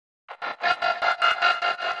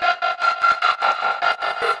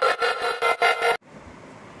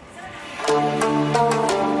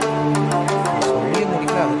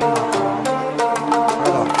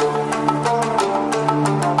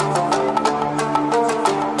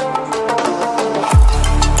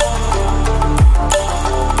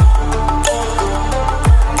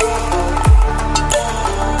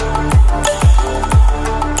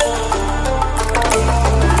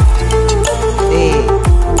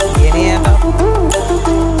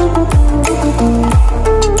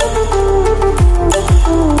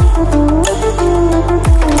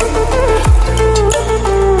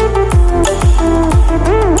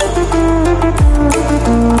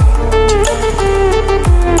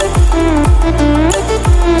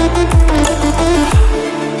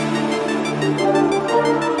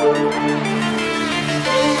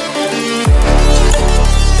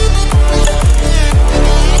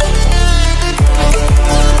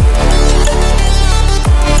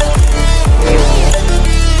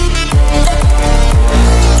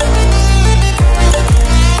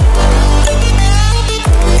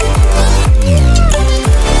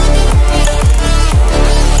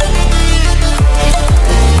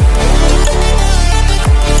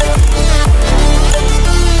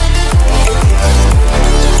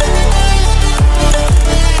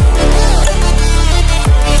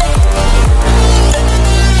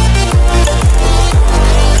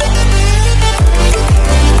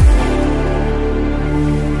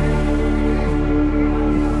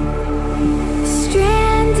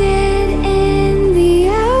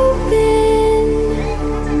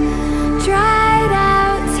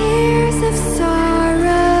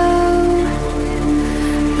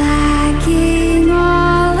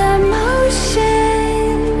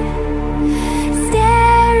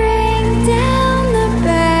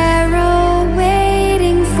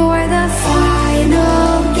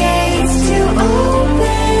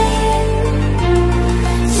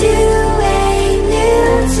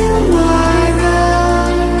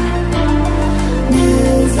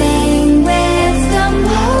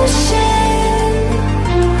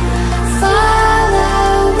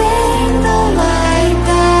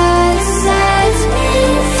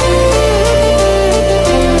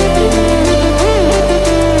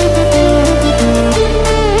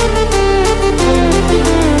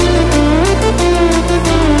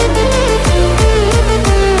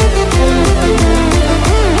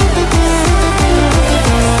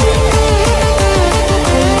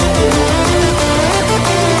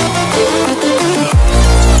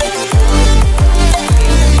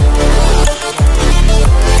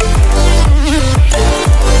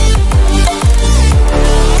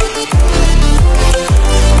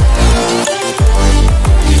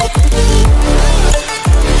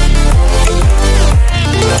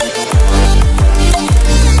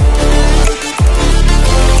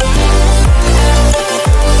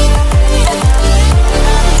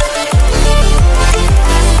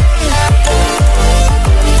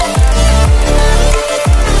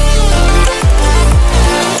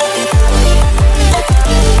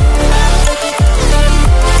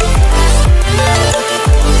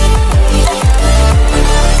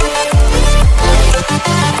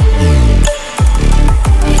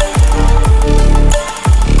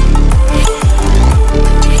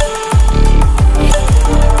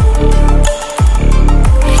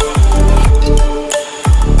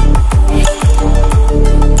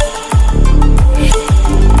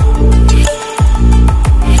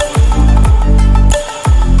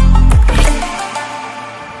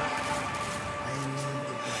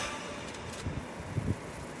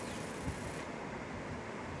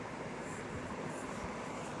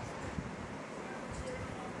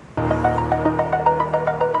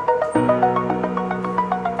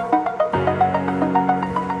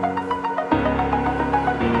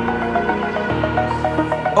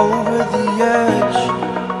over the edge.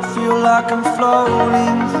 Feel like I'm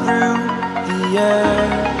floating through the air.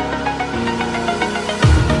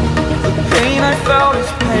 The pain I felt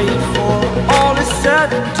is paid for, all is said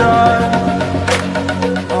and done.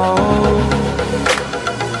 Oh,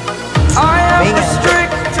 I am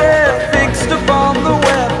restricted, fixed upon the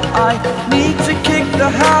web. I need to kick the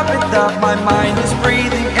habit that my mind is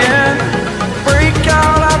breathing in. Break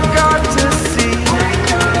out, I've got to see.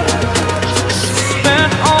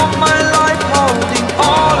 Spent all my life holding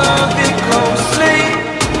all of it closely.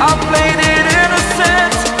 I played it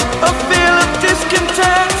innocent, a feel of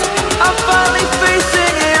discontent. I'm finally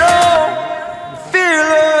facing it all,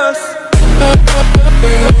 fearless.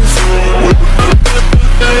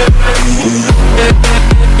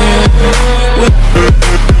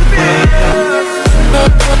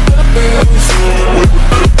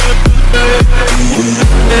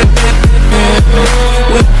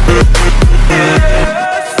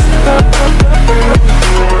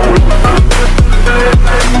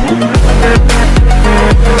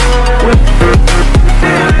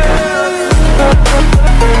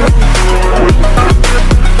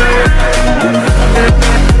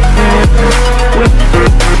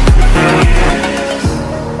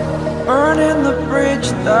 Burning the bridge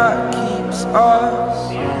that keeps us.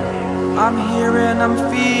 I'm here and I'm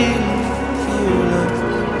feeling fearless.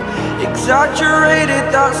 Exaggerated,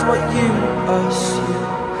 that's what you assume.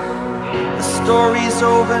 The story's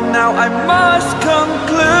over now, I must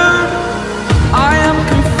conclude. I am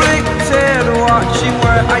conflicted, watching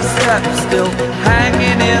where I step still,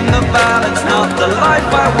 hanging in the balance. Not the life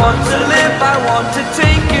I want to live, I want to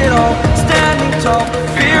take it all. Standing tall,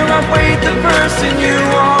 fear I've weighed the person you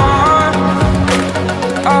are.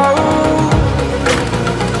 Oh,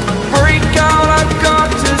 break out, I've got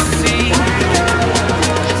to see.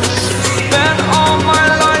 Spent all my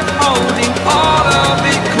life holding all of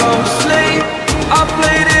it closely. I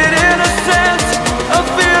played it innocent, a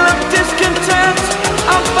feel of discontent.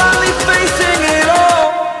 I'm finally facing it all,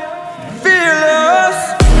 fearless.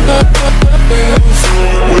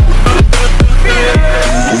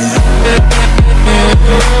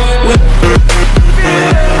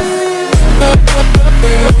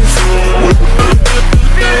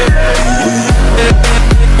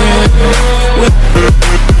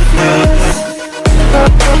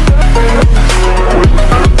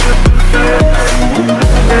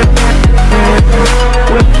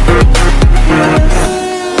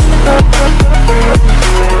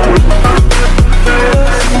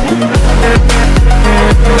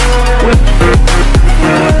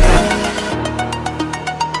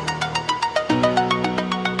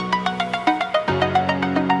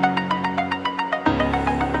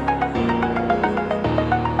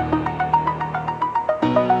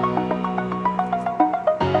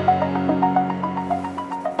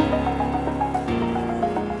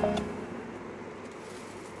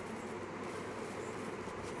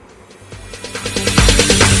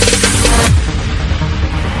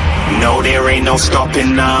 No, there ain't no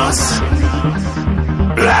stopping us.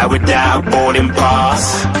 Fly without boarding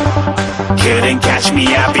pass. Couldn't catch me,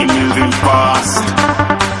 I be moving fast.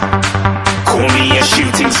 Call me a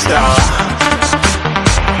shooting star.